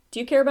Do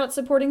you care about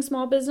supporting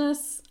small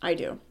business? I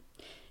do.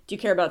 Do you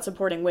care about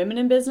supporting women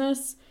in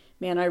business?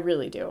 Man, I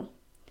really do.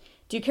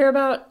 Do you care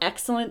about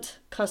excellent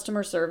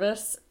customer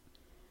service?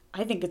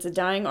 I think it's a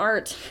dying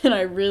art, and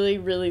I really,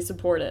 really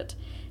support it.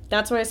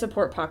 That's why I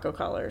support Paco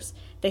Collars.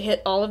 They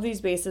hit all of these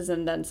bases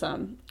and then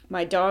some.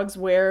 My dogs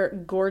wear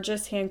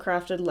gorgeous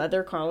handcrafted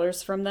leather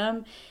collars from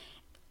them,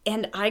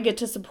 and I get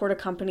to support a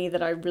company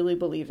that I really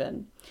believe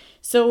in.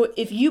 So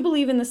if you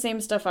believe in the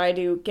same stuff I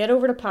do, get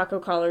over to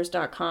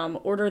PacoCollars.com,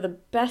 order the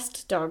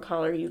best dog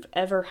collar you've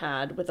ever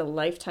had with a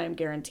lifetime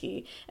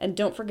guarantee, and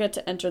don't forget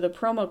to enter the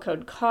promo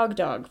code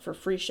COGDOG for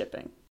free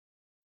shipping.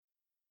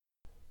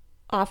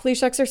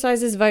 Off-leash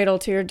exercise is vital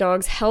to your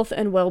dog's health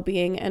and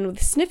well-being, and with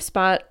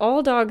SniffSpot,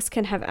 all dogs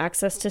can have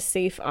access to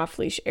safe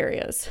off-leash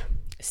areas.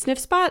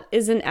 SniffSpot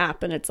is an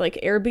app, and it's like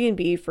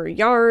Airbnb for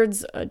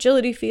yards,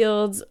 agility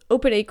fields,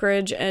 open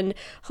acreage, and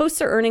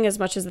hosts are earning as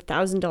much as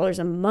 $1,000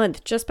 a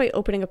month just by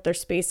opening up their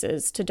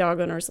spaces to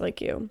dog owners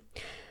like you.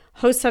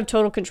 Hosts have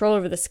total control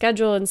over the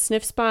schedule, and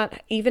SniffSpot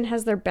even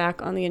has their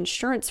back on the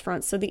insurance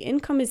front, so the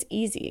income is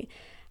easy.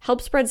 Help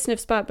spread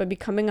SniffSpot by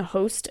becoming a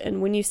host,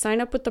 and when you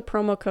sign up with the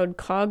promo code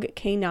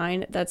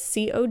COGK9, that's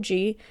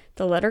C-O-G,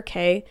 the letter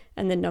K,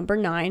 and the number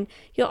 9,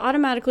 you'll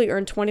automatically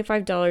earn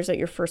 $25 at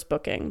your first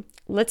booking.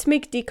 Let's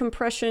make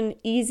decompression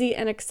easy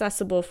and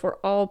accessible for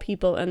all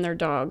people and their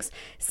dogs.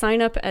 Sign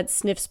up at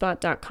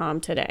sniffspot.com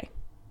today.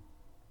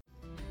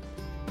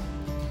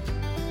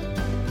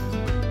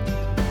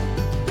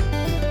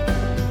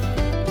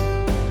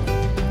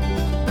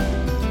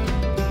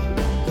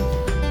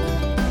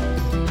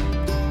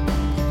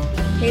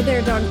 Hey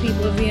there, dog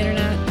people of the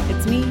internet.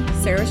 It's me,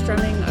 Sarah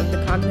Strumming of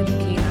The Cognitive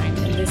Canine,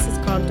 and this is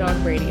Cog Dog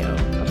Radio,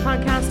 a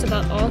podcast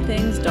about all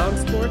things dog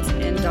sports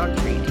and dog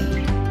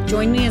training.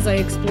 Join me as I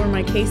explore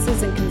my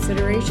cases and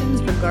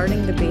considerations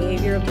regarding the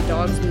behavior of the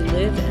dogs we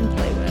live and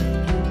play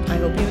with. I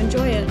hope you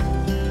enjoy it.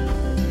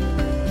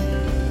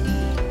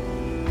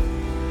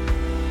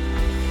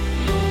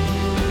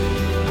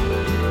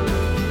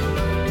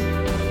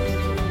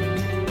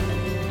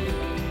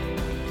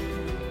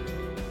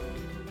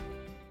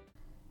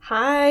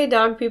 Hi,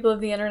 dog people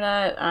of the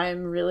internet.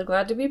 I'm really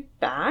glad to be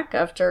back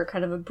after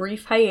kind of a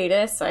brief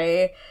hiatus.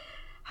 I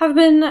have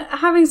been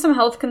having some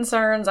health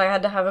concerns. I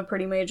had to have a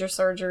pretty major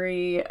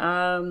surgery,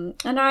 and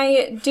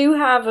I do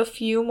have a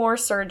few more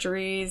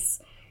surgeries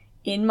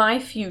in my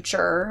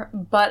future,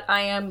 but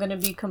I am going to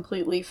be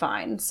completely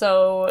fine.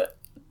 So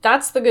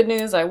that's the good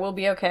news. I will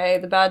be okay.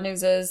 The bad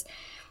news is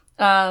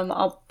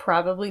I'll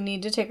probably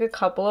need to take a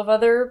couple of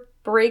other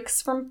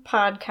breaks from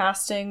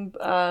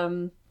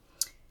podcasting,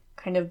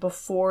 kind of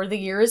before the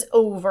year is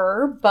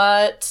over,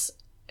 but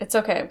it's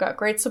okay. I've got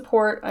great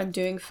support. I'm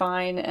doing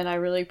fine, and I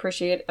really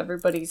appreciate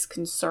everybody's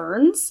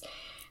concerns,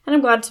 and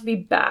I'm glad to be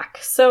back.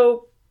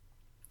 So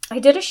I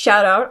did a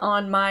shout out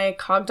on my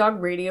Cog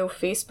Dog Radio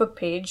Facebook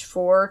page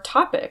for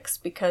topics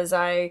because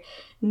I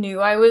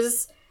knew I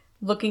was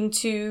looking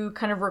to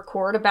kind of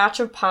record a batch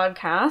of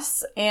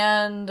podcasts,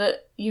 and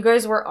you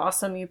guys were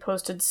awesome. You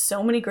posted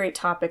so many great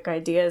topic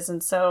ideas,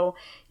 and so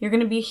you're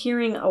going to be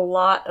hearing a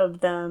lot of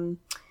them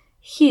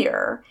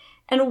here.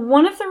 And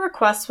one of the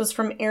requests was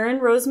from Erin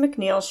Rose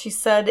McNeil. She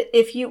said,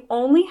 if you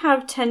only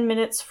have 10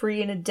 minutes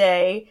free in a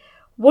day,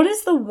 what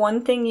is the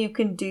one thing you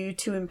can do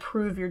to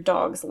improve your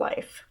dog's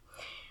life?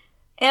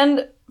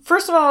 And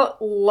first of all,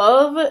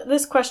 love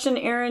this question,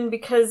 Erin,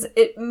 because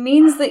it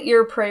means that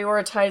you're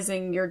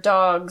prioritizing your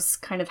dog's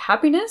kind of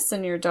happiness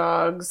and your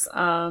dog's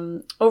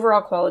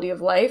overall quality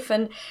of life.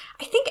 And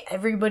I think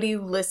everybody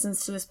who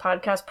listens to this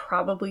podcast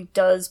probably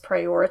does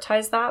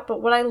prioritize that.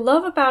 But what I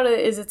love about it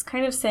is it's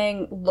kind of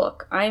saying,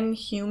 look, I'm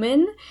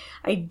human.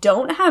 I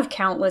don't have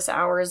countless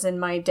hours in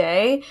my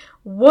day.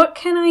 What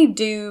can I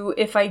do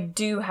if I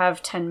do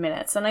have 10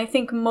 minutes? And I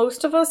think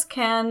most of us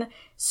can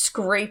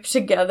scrape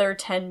together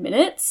 10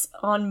 minutes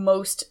on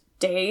most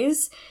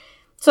days.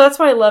 So that's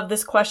why I love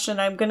this question.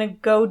 I'm going to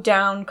go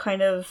down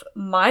kind of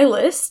my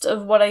list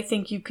of what I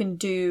think you can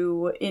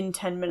do in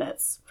 10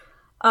 minutes.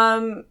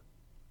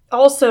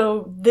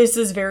 Also, this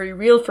is very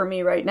real for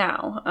me right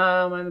now.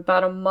 I'm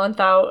about a month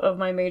out of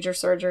my major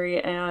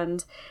surgery,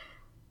 and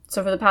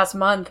so for the past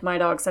month, my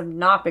dogs have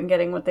not been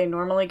getting what they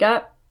normally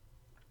get.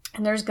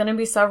 And there's going to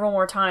be several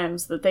more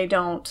times that they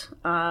don't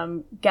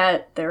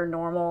get their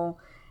normal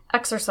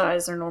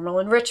exercise or normal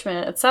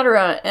enrichment,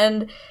 etc.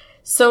 And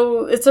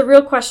so it's a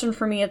real question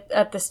for me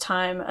at this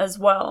time as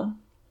well.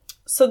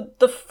 So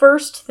the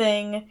first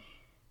thing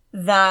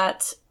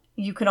that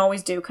you can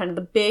always do, kind of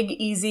the big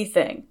easy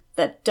thing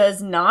that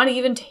does not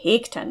even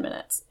take 10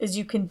 minutes, is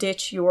you can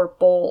ditch your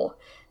bowl.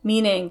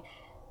 Meaning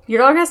your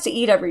dog has to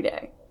eat every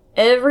day.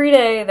 Every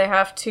day they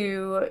have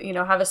to,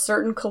 have a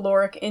certain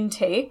caloric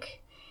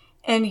intake,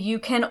 and you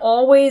can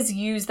always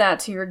use that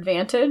to your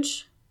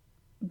advantage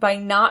by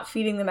not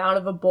feeding them out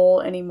of a bowl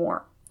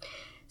anymore.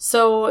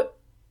 So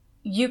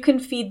you can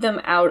feed them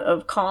out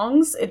of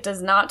Kongs. It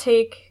does not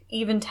take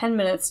even 10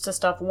 minutes to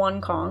stuff one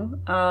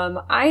Kong.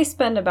 I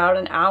spend about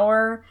an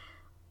hour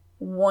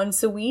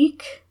once a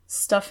week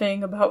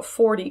stuffing about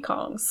 40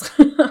 Kongs.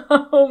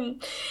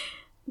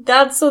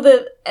 That's so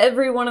that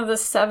every one of the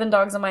 7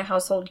 dogs in my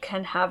household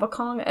can have a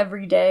Kong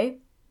every day.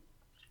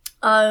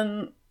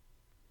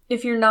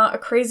 If you're not a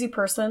crazy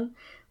person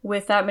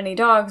with that many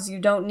dogs, you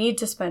don't need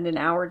to spend an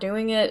hour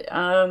doing it.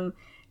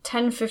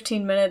 10,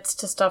 15 minutes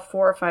to stuff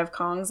 4 or 5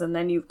 Kongs, and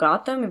then you've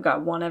got them. You've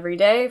got one every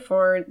day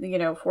for,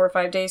 4 or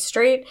 5 days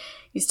straight.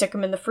 You stick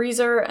them in the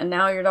freezer, and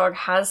now your dog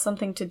has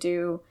something to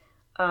do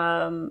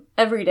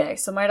every day.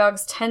 So my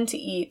dogs tend to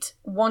eat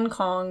 1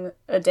 Kong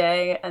a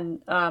day,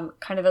 and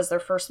kind of as their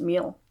first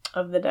meal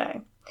of the day.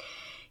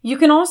 You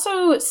can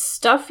also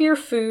stuff your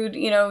food,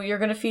 you're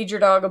going to feed your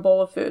dog a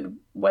bowl of food,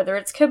 whether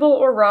it's kibble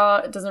or raw,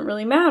 it doesn't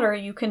really matter.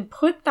 You can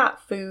put that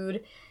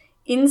food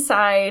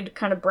inside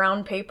kind of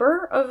brown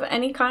paper of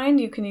any kind.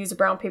 You can use a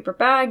brown paper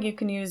bag.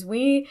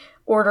 We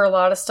order a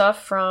lot of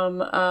stuff from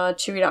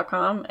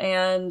Chewy.com,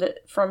 and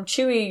from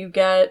Chewy you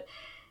get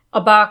a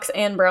box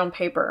and brown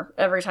paper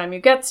every time you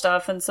get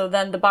stuff. And so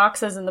then the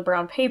boxes and the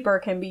brown paper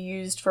can be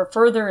used for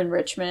further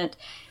enrichment.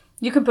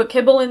 You can put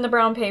kibble in the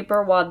brown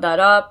paper, wad that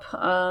up.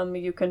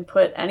 You can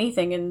put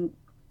anything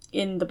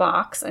in the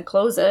box and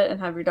close it and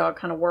have your dog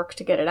kind of work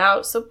to get it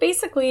out. So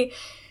basically,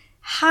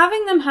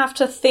 having them have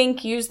to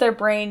think, use their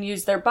brain,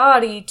 use their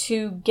body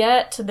to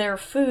get their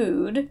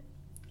food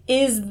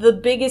is the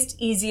biggest,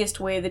 easiest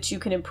way that you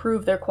can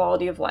improve their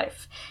quality of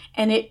life.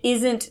 And it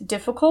isn't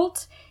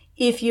difficult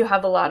if you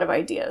have a lot of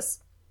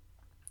ideas.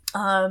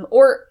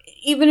 Or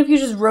even if you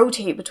just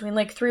rotate between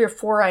like 3 or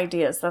 4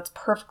 ideas, that's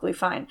perfectly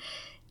fine.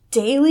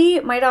 Daily,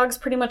 my dogs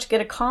pretty much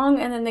get a Kong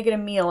and then they get a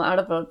meal out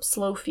of a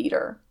slow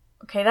feeder.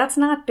 Okay, that's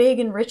not big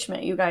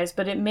enrichment, you guys,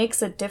 but it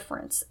makes a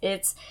difference.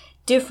 It's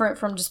different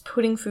from just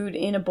putting food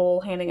in a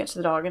bowl, handing it to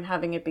the dog, and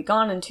having it be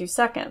gone in 2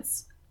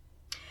 seconds.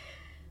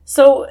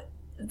 So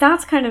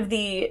that's kind of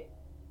the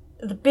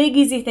big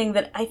easy thing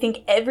that I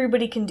think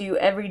everybody can do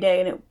every day,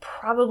 and it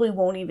probably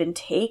won't even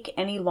take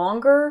any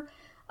longer,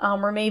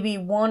 or maybe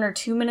 1 or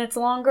 2 minutes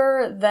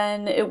longer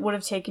than it would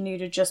have taken you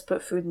to just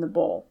put food in the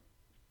bowl.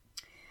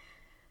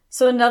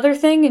 So another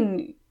thing,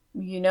 and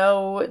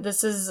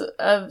this is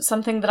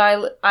something that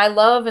I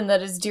love and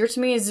that is dear to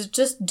me, is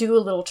just do a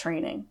little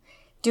training.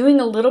 Doing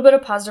a little bit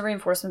of positive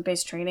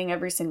reinforcement-based training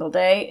every single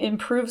day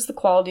improves the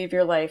quality of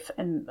your life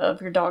and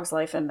of your dog's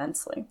life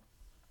immensely.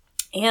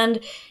 And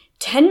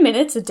 10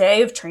 minutes a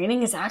day of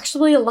training is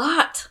actually a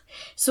lot.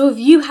 So if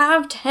you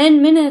have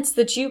 10 minutes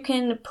that you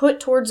can put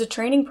towards a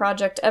training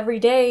project every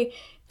day,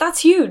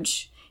 that's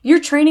huge. You're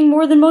training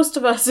more than most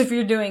of us if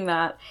you're doing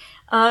that.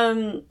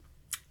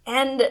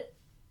 And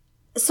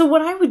so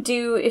what I would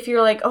do if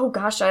you're like, oh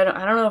gosh, I don't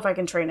know if I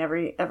can train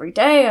every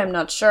day. I'm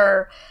not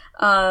sure.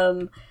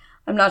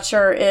 I'm not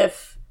sure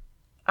if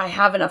I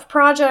have enough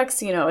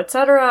projects,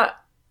 etc.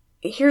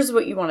 Here's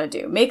what you want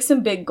to do. Make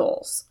some big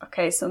goals.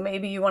 Okay, so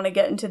maybe you want to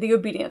get into the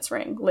obedience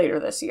ring later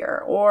this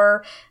year,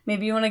 or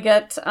maybe you want to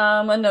get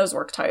a nose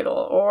work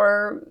title,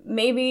 or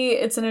maybe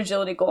it's an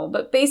agility goal.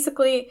 But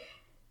basically,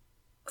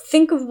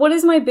 think of what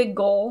is my big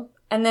goal,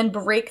 and then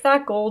break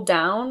that goal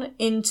down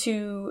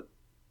into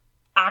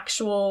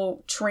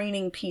actual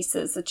training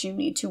pieces that you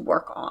need to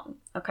work on.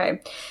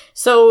 Okay.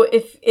 So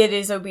if it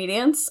is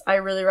obedience, I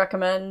really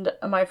recommend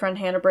my friend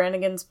Hannah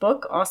Brannigan's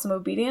book, Awesome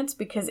Obedience,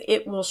 because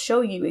it will show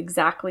you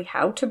exactly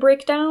how to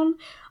break down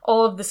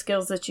all of the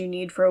skills that you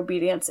need for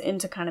obedience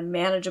into kind of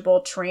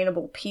manageable,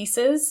 trainable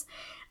pieces.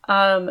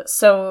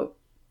 So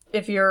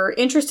if you're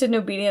interested in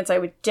obedience, I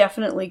would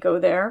definitely go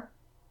there.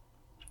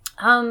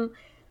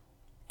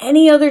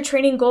 Any other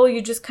training goal,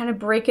 you just kind of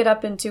break it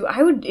up into,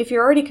 if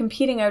you're already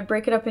competing, I would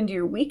break it up into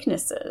your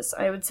weaknesses.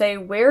 I would say,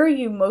 where are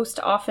you most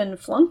often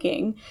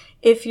flunking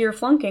if you're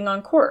flunking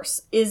on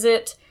course? Is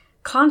it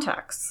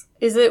contacts?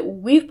 Is it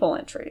weave pull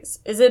entries?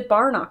 Is it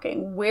bar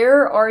knocking?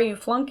 Where are you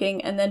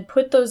flunking? And then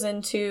put those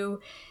into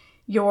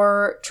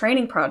your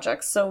training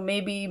projects. So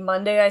maybe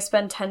Monday I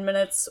spend 10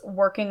 minutes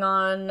working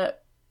on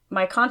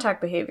my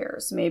contact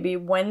behaviors. Maybe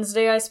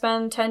Wednesday I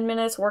spend 10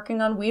 minutes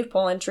working on weave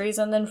pull entries,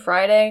 and then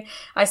Friday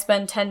I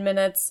spend 10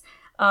 minutes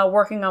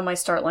working on my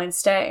start line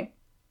stay.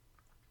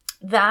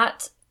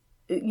 That,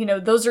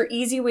 those are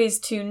easy ways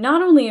to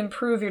not only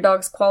improve your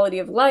dog's quality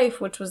of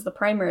life, which was the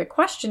primary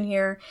question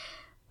here,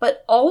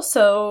 but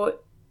also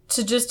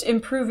to just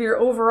improve your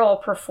overall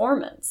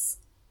performance.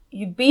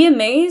 You'd be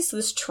amazed,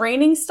 this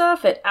training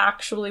stuff, it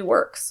actually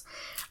works.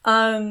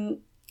 And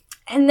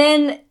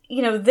then,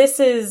 this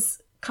is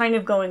kind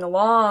of going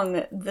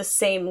along the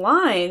same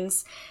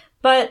lines,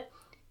 but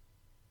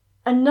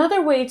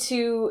another way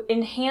to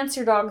enhance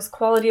your dog's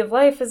quality of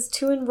life is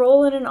to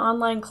enroll in an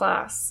online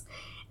class.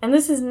 And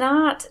this is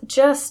not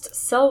just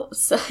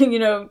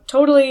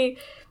totally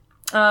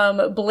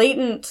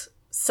blatant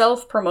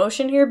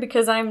self-promotion here,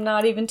 because I'm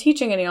not even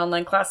teaching any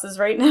online classes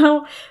right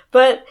now,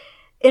 but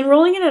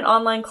enrolling in an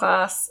online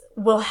class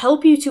will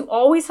help you to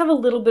always have a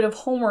little bit of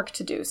homework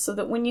to do, so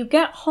that when you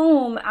get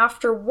home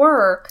after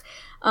work,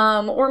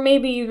 or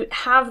maybe you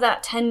have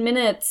that 10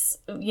 minutes,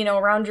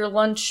 around your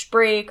lunch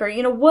break, or,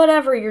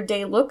 whatever your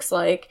day looks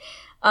like,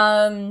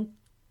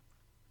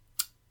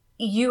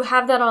 you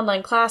have that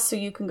online class so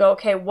you can go,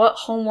 okay, what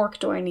homework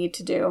do I need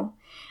to do?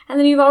 And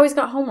then you've always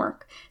got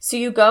homework. So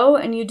you go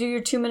and you do your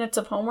 2 minutes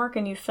of homework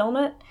and you film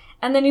it,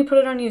 and then you put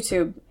it on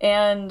YouTube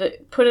and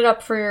put it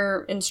up for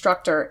your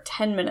instructor.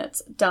 10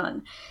 minutes,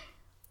 done.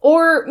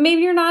 Or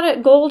maybe you're not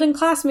at gold in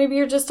class, maybe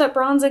you're just at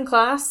bronze in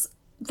class.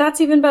 That's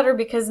even better,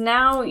 because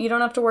now you don't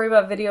have to worry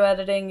about video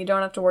editing, you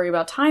don't have to worry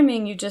about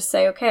timing. You just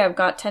say, okay, I've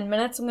got 10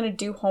 minutes, I'm going to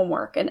do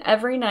homework. And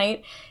every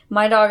night,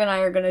 my dog and I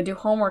are going to do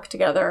homework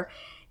together.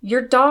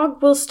 Your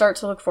dog will start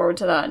to look forward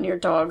to that, and your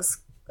dog's,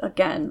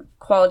 again,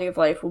 quality of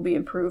life will be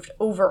improved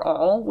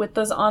overall with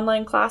those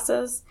online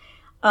classes.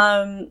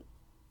 And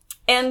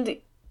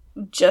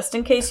just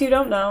in case you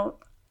don't know,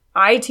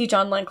 I teach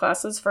online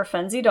classes for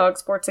Fenzi Dog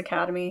Sports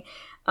Academy.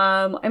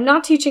 I'm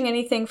not teaching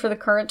anything for the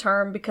current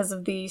term because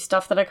of the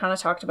stuff that I kind of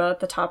talked about at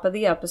the top of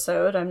the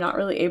episode. I'm not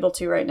really able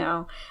to right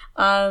now.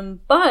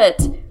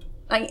 But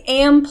I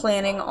am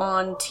planning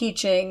on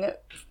teaching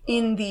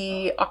in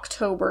the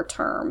October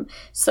term.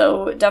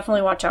 So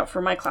definitely watch out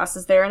for my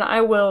classes there. And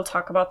I will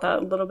talk about that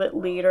a little bit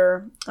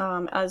later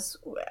as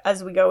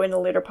we go in a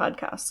later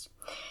podcast.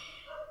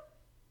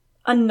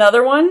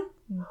 Another one,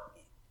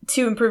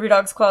 to improve your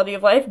dog's quality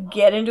of life,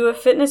 get into a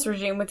fitness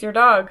regime with your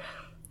dog.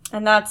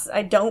 And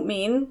I don't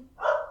mean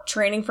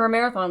training for a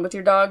marathon with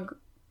your dog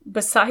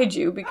beside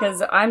you,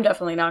 because I'm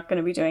definitely not going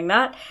to be doing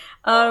that.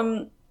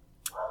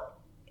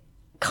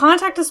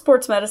 Contact a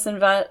sports medicine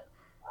vet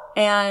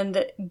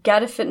and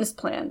get a fitness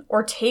plan,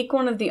 or take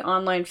one of the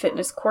online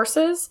fitness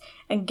courses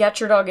and get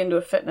your dog into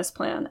a fitness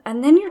plan.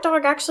 And then your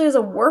dog actually has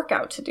a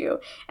workout to do.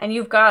 And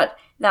you've got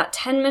that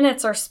 10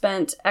 minutes are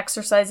spent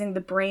exercising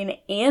the brain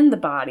and the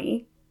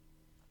body.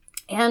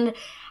 And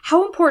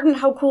how important,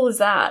 how cool is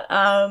that,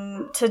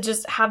 to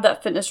just have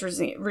that fitness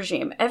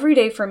regime every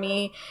day for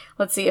me?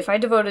 Let's see, if I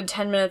devoted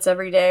 10 minutes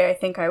every day, I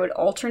think I would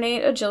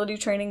alternate agility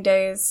training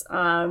days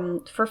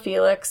for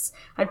Felix.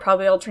 I'd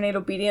probably alternate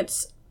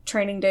obedience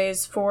training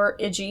days for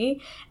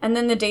Iggy. And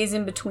then the days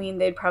in between,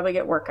 they'd probably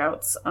get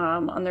workouts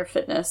on their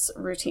fitness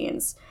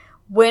routines.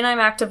 When I'm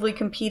actively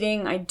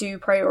competing, I do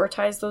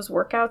prioritize those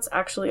workouts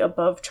actually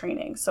above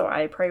training. So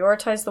I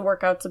prioritize the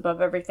workouts above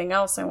everything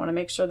else. I want to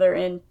make sure they're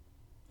in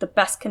the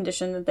best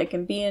condition that they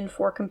can be in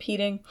for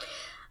competing.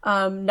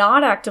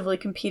 Not actively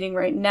competing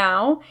right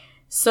now.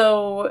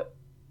 So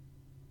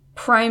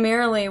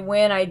primarily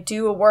when I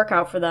do a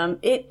workout for them,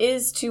 it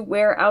is to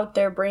wear out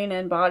their brain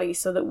and body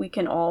so that we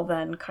can all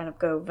then kind of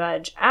go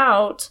veg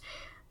out,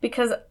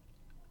 because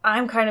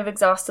I'm kind of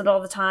exhausted all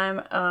the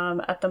time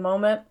at the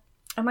moment,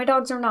 and my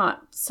dogs are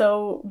not.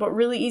 So, but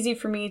really easy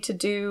for me to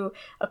do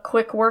a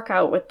quick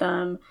workout with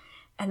them.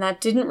 And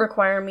that didn't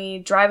require me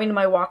driving to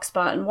my walk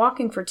spot and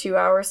walking for 2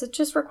 hours. It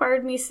just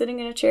required me sitting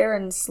in a chair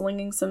and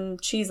slinging some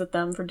cheese at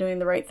them for doing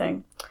the right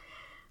thing.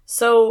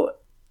 So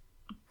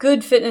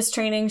good fitness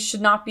training should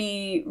not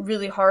be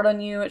really hard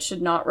on you. It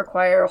should not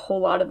require a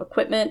whole lot of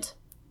equipment.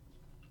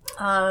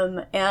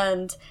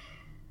 And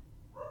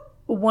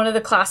one of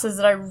the classes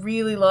that I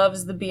really love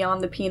is the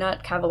Beyond the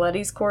Peanut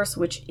Cavaletti's course,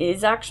 which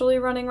is actually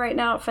running right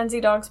now at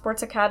Fenzi Dog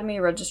Sports Academy.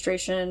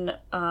 Registration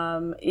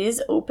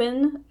is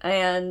open,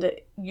 and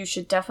you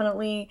should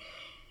definitely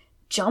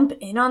jump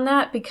in on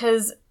that,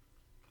 because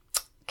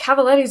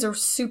Cavalettis are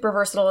super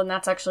versatile, and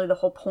that's actually the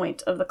whole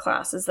point of the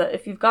class, is that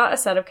if you've got a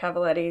set of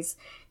Cavalettis,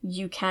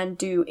 you can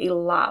do a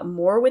lot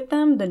more with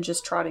them than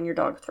just trotting your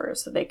dog through.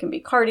 So they can be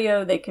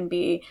cardio, they can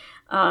be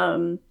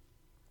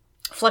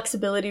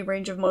flexibility,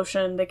 range of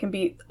motion, they can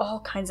be all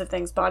kinds of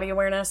things, body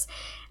awareness.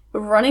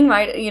 Running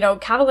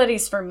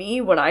Cavalettis, for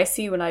me, what I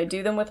see when I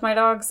do them with my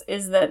dogs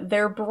is that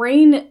their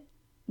brain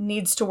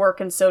needs to work,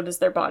 and so does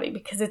their body,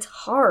 because it's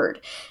hard.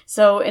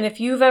 So, and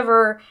if you've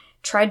ever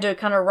tried to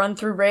kind of run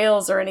through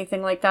rails or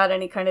anything like that,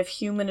 any kind of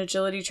human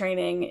agility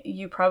training,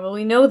 you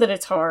probably know that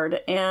it's hard,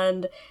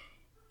 and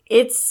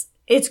it's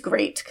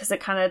great because it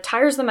kind of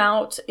tires them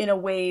out in a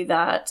way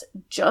that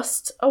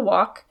just a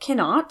walk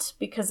cannot,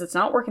 because it's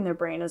not working their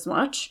brain as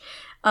much.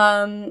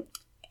 And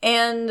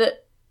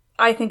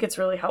I think it's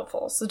really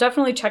helpful. So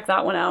definitely check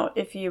that one out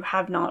if you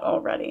have not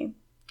already.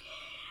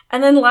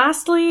 And then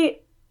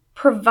lastly,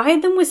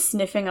 provide them with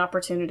sniffing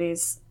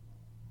opportunities.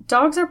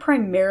 Dogs are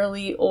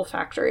primarily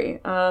olfactory.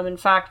 In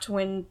fact,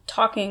 when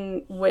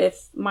talking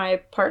with my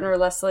partner,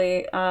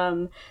 Leslie,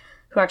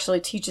 who actually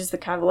teaches the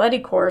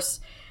Cavaletti course,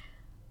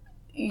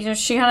 we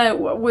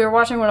were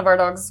watching one of our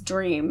dogs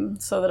dream.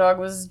 So the dog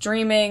was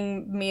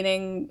dreaming,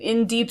 meaning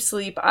in deep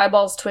sleep,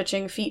 eyeballs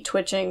twitching, feet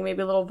twitching,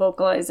 maybe a little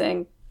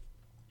vocalizing.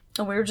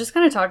 And we were just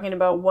kind of talking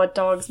about what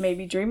dogs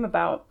maybe dream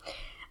about.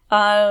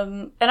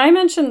 And I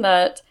mentioned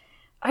that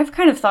I've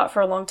kind of thought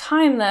for a long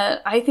time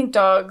that I think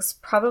dogs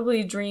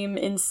probably dream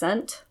in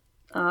scent,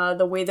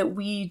 the way that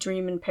we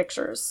dream in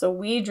pictures. So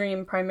we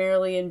dream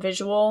primarily in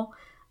visual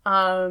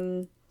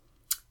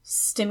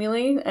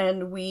stimuli,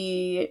 and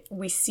we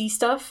see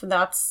stuff.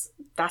 That's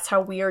how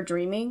we are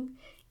dreaming.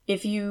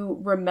 If you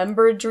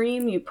remember a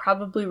dream, you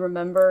probably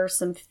remember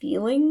some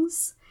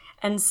feelings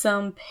and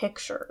some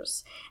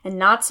pictures, and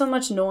not so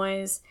much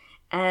noise,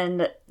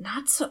 and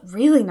not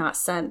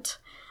scent.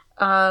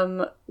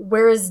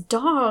 Whereas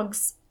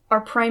dogs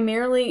are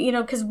primarily,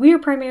 because we are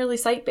primarily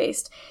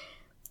sight-based.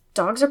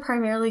 dogs are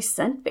primarily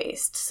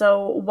scent-based.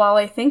 So while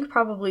I think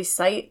probably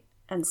sight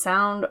and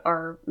sound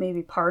are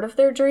maybe part of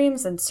their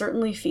dreams, and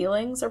certainly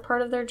feelings are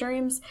part of their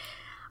dreams,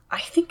 I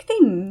think they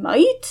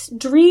might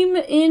dream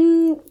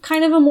in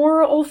kind of a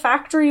more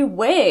olfactory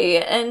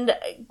way. And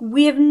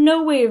we have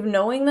no way of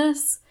knowing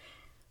this,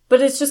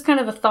 but it's just kind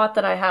of a thought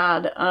that I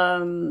had,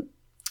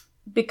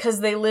 because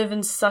they live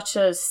in such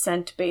a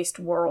scent-based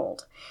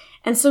world.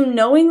 And so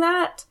knowing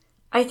that,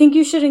 I think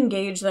you should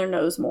engage their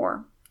nose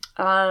more.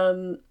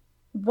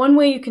 One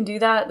way you can do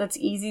that that's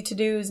easy to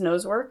do is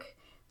nose work.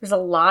 There's a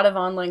lot of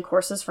online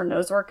courses for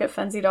nose work at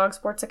Fenzi Dog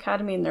Sports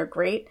Academy, and they're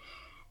great.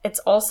 It's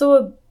also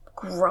a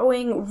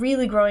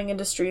really growing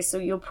industry, so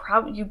you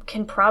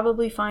can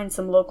probably find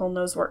some local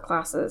nose work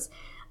classes.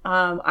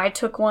 I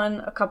took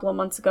one a couple of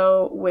months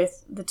ago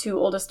with the 2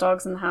 oldest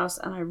dogs in the house,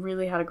 and I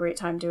really had a great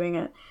time doing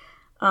it.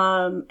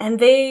 And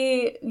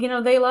they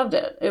loved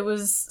it. It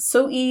was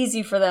so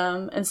easy for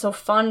them and so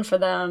fun for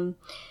them.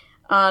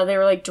 They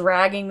were like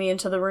dragging me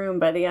into the room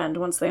by the end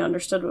once they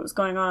understood what was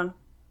going on.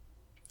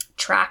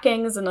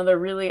 Tracking is another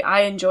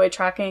I enjoy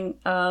tracking.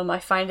 I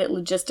find it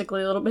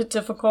logistically a little bit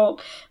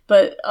difficult,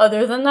 but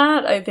other than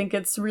that, I think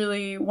it's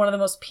really one of the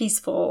most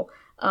peaceful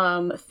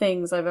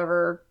things I've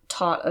ever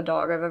taught a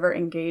dog, I've ever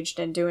engaged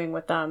in doing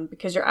with them,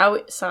 because you're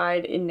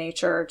outside in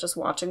nature, just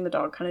watching the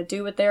dog kind of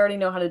do what they already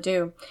know how to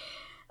do.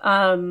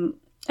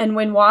 And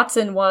when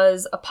Watson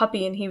was a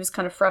puppy and he was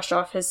kind of fresh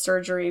off his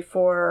surgery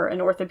for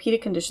an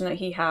orthopedic condition that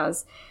he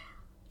has,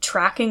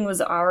 tracking was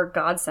our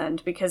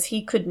godsend, because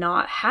he could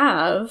not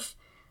have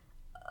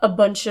a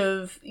bunch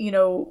of,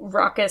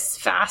 raucous,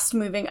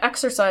 fast-moving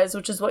exercise,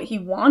 which is what he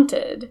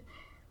wanted.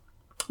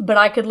 But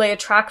I could lay a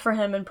track for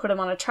him and put him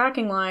on a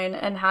tracking line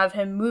and have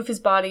him move his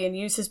body and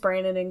use his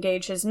brain and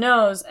engage his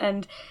nose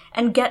and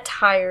get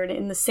tired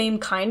in the same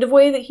kind of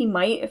way that he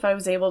might if I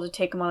was able to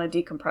take him on a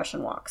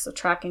decompression walk. So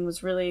tracking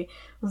was really,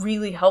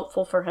 really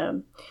helpful for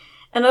him.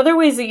 And other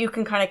ways that you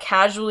can kind of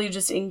casually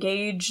just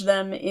engage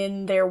them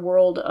in their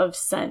world of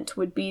scent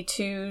would be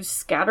to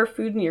scatter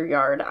food in your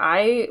yard.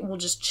 I will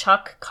just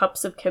chuck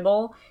cups of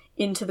kibble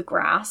into the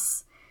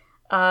grass,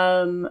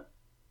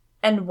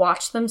 and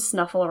watch them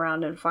snuffle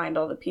around and find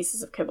all the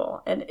pieces of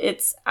kibble. And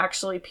it's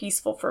actually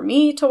peaceful for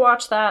me to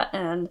watch that,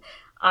 and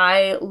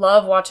I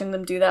love watching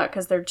them do that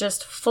because they're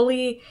just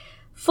fully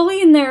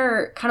in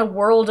their kind of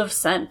world of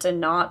scent and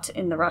not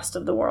in the rest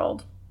of the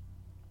world.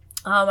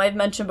 I've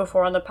mentioned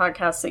before on the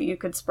podcast that you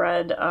could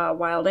spread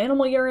wild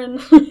animal urine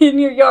in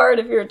your yard.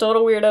 If you're a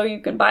total weirdo, you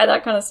can buy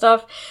that kind of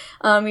stuff.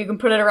 You can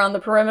put it around the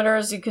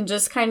perimeters. You can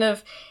just kind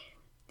of,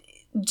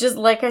 just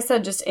like I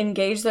said, just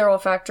engage their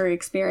olfactory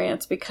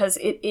experience, because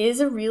it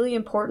is a really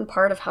important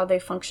part of how they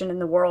function in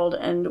the world.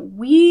 And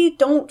we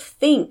don't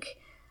think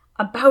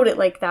about it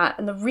like that.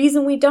 And the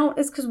reason we don't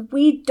is because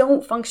we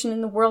don't function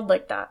in the world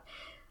like that.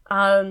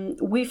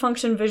 We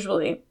function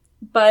visually,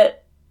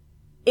 but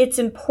it's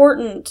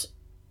important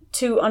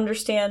to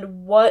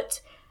understand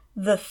what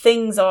the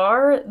things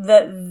are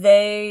that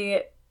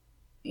they,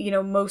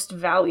 most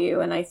value.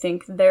 And I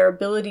think their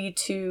ability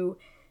to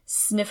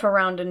sniff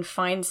around and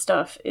find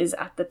stuff is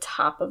at the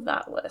top of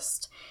that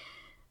list.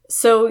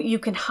 So you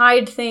can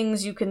hide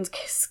things, you can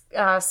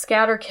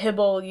scatter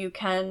kibble, you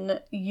can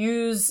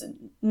use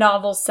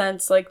novel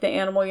scents like the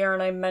animal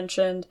urine I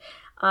mentioned,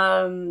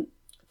 to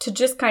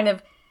just kind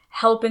of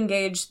help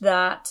engage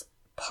that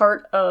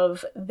part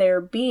of their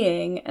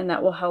being, and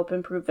that will help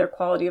improve their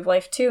quality of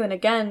life too. And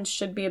again,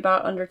 should be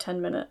about under 10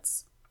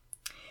 minutes.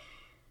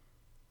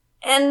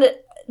 And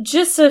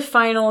just a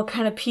final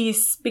kind of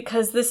piece,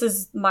 because this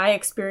is my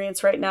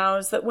experience right now,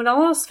 is that when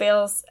all else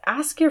fails,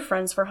 ask your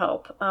friends for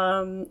help.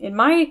 In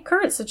my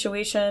current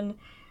situation,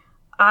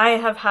 I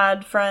have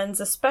had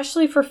friends,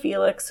 especially for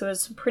Felix, who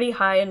has some pretty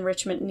high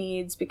enrichment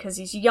needs because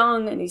he's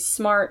young and he's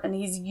smart and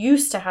he's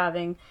used to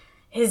having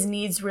his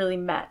needs really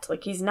met.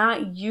 Like, he's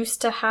not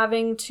used to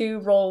having to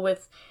roll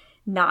with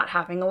not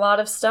having a lot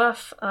of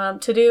stuff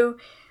to do.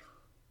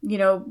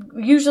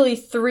 Usually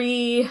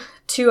 3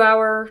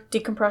 2-hour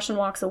decompression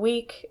walks a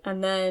week,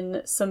 and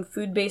then some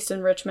food-based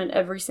enrichment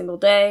every single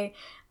day,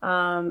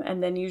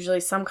 and then usually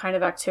some kind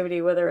of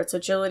activity, whether it's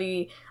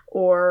agility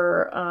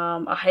or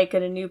a hike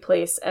at a new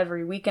place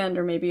every weekend,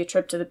 or maybe a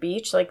trip to the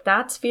beach. Like,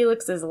 that's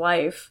Felix's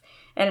life,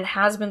 and it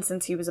has been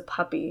since he was a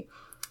puppy.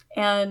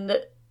 And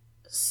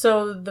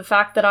so the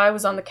fact that I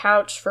was on the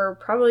couch for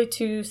probably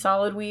 2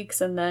 solid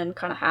weeks and then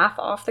kind of half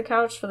off the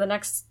couch for the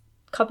next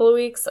couple of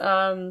weeks,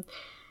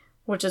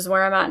 which is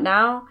where I'm at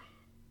now,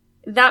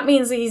 that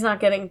means that he's not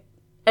getting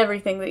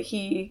everything that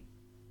he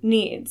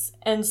needs.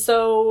 And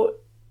so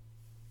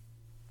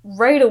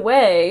right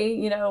away,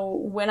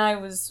 when I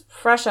was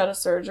fresh out of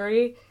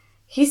surgery,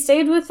 he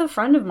stayed with a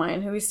friend of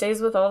mine who he stays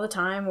with all the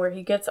time, where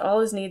he gets all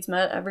his needs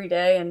met every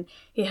day, and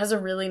he has a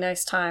really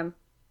nice time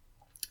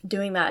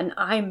doing that. And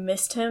I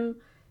missed him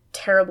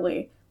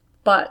terribly,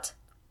 but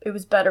it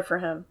was better for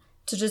him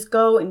to just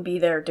go and be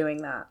there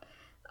doing that.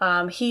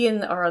 He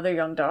and our other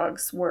young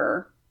dogs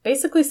were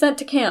basically sent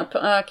to camp.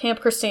 Camp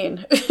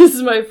Christine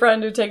is my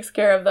friend who takes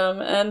care of them.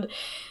 And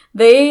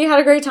they had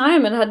a great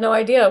time and had no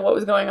idea what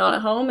was going on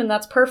at home, and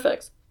that's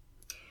perfect.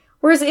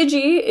 Whereas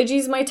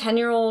Iggy's my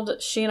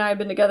 10-year-old. She and I have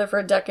been together for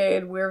a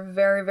decade. We're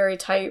very, very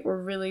tight.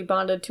 We're really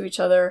bonded to each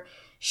other.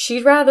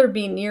 She'd rather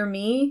be near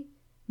me,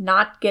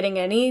 not getting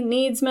any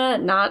needs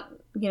met, not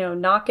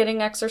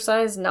getting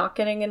exercise, not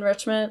getting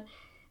enrichment,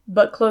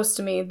 but close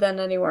to me than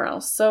anywhere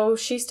else. So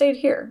she stayed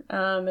here,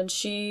 and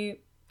she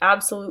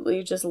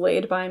absolutely just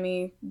laid by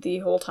me the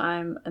whole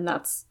time, and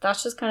that's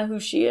just kind of who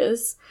she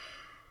is.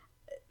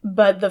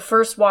 But the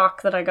first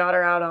walk that I got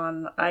her out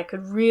on, I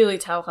could really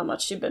tell how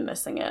much she'd been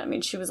missing it. I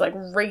mean, she was like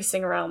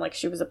racing around like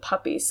she was a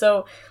puppy.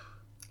 So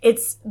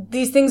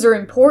these things are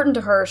important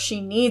to her. She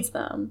needs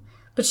them,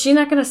 but she's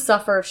not going to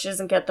suffer if she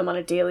doesn't get them on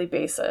a daily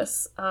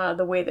basis,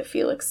 the way that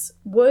Felix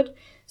would.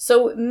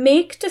 So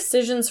make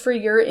decisions for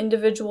your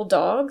individual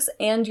dogs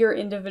and your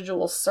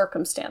individual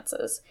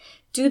circumstances.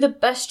 Do the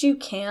best you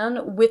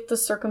can with the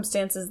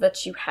circumstances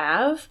that you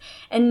have,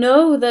 and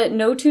know that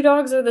no two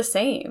dogs are the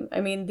same.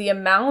 I mean, the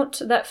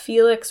amount that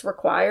Felix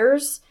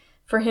requires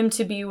for him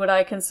to be what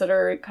I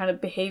consider kind of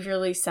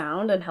behaviorally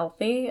sound and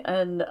healthy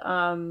and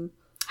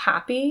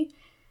happy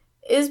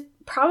is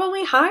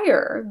probably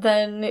higher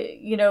than,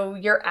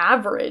 your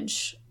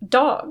average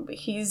dog.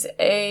 He's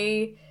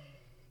a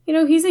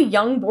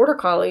young border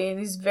collie, and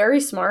he's very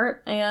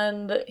smart,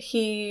 and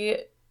he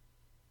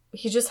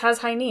just has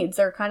high needs.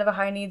 They're kind of a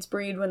high needs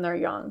breed when they're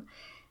young.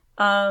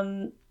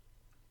 And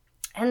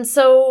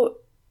so,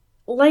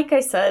 like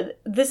I said,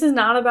 this is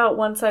not about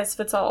one size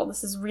fits all.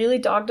 This is really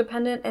dog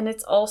dependent, and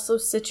it's also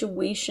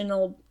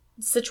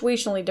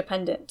situationally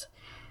dependent.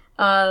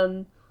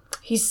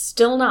 He's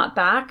still not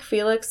back.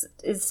 Felix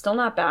is still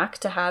not back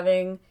to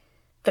having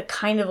the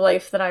kind of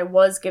life that I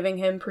was giving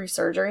him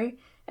pre-surgery.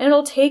 And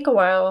it'll take a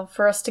while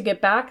for us to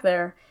get back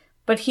there,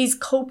 but he's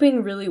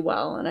coping really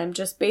well. And I'm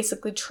just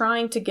basically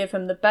trying to give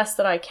him the best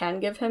that I can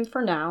give him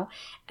for now.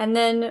 And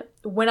then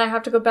when I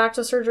have to go back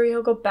to surgery,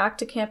 he'll go back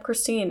to Camp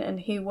Christine,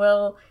 and he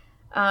will,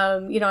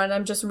 and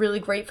I'm just really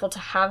grateful to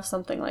have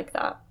something like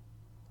that,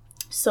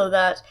 so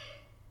that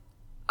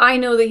I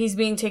know that he's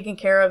being taken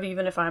care of,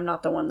 even if I'm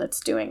not the one that's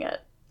doing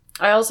it.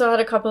 I also had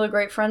a couple of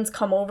great friends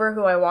come over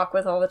who I walk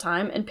with all the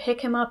time and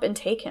pick him up and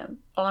take him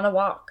on a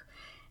walk.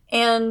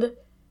 And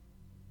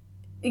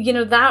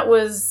that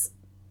was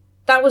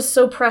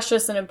so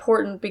precious and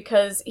important,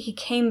 because he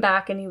came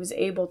back and he was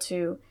able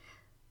to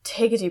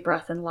take a deep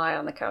breath and lie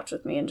on the couch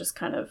with me and just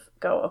kind of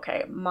go,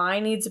 okay, my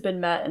needs have been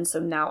met, and so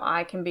now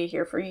I can be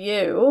here for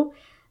you.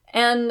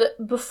 And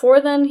before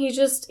then,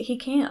 he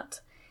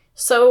can't.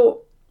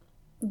 So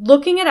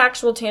looking at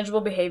actual tangible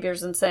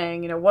behaviors and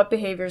saying, what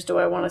behaviors do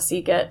I want to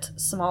see get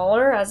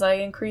smaller as I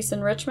increase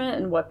enrichment,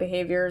 and what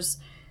behaviors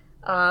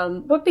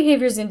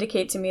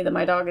indicate to me that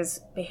my dog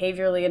is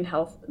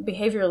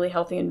behaviorally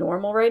healthy and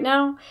normal right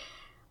now.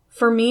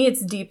 For me,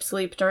 it's deep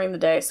sleep during the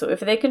day. So if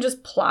they can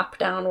just plop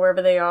down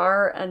wherever they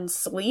are and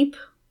sleep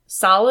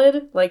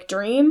solid, like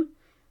dream,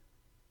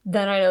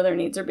 then I know their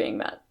needs are being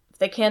met. If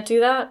they can't do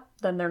that,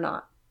 then they're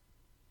not.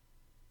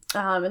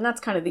 And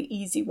that's kind of the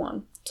easy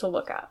one to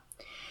look at.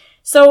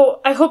 So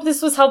I hope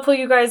this was helpful,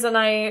 you guys. And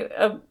I,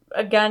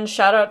 again,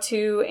 shout out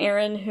to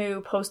Aaron,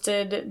 who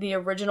posted the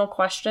original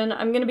question.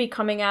 I'm going to be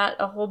coming at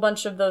a whole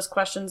bunch of those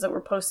questions that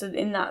were posted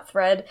in that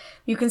thread.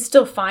 You can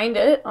still find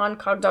it on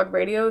Cog Dog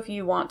Radio if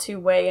you want to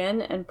weigh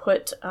in and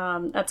put,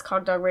 that's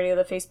Cog Dog Radio,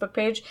 the Facebook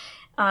page.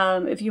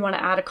 If you want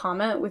to add a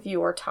comment with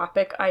your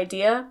topic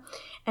idea,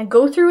 and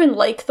go through and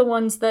like the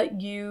ones that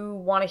you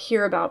want to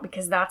hear about,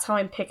 because that's how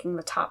I'm picking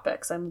the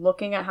topics. I'm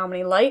looking at how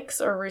many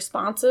likes or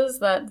responses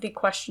that the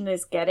question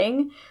is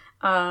getting.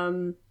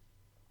 If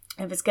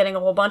it's getting a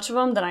whole bunch of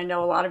them, then I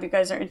know a lot of you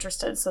guys are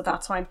interested. So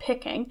that's why I'm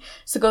picking.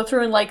 So go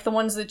through and like the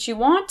ones that you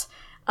want.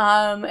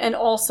 And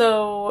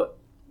also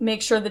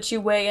make sure that you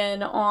weigh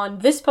in on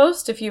this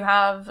post. If you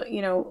have,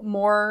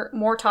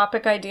 more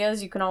topic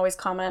ideas, you can always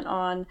comment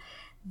on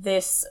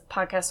this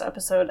podcast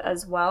episode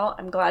as well.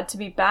 I'm glad to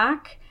be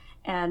back,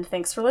 and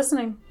thanks for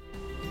listening.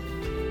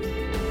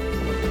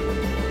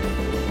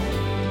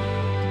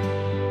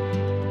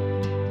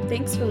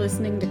 Thanks for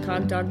listening to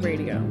Cog Dog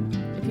Radio.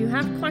 If you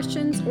have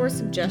questions or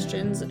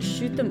suggestions,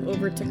 shoot them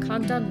over to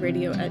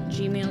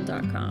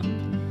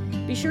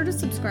cogdogradio@gmail.com. Be sure to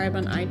subscribe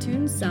on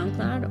iTunes,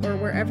 SoundCloud, or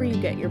wherever you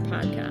get your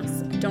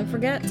podcasts. Don't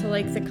forget to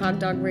like the Cog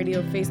Dog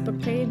Radio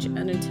Facebook page,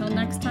 and until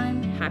next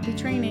time, happy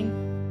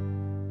training!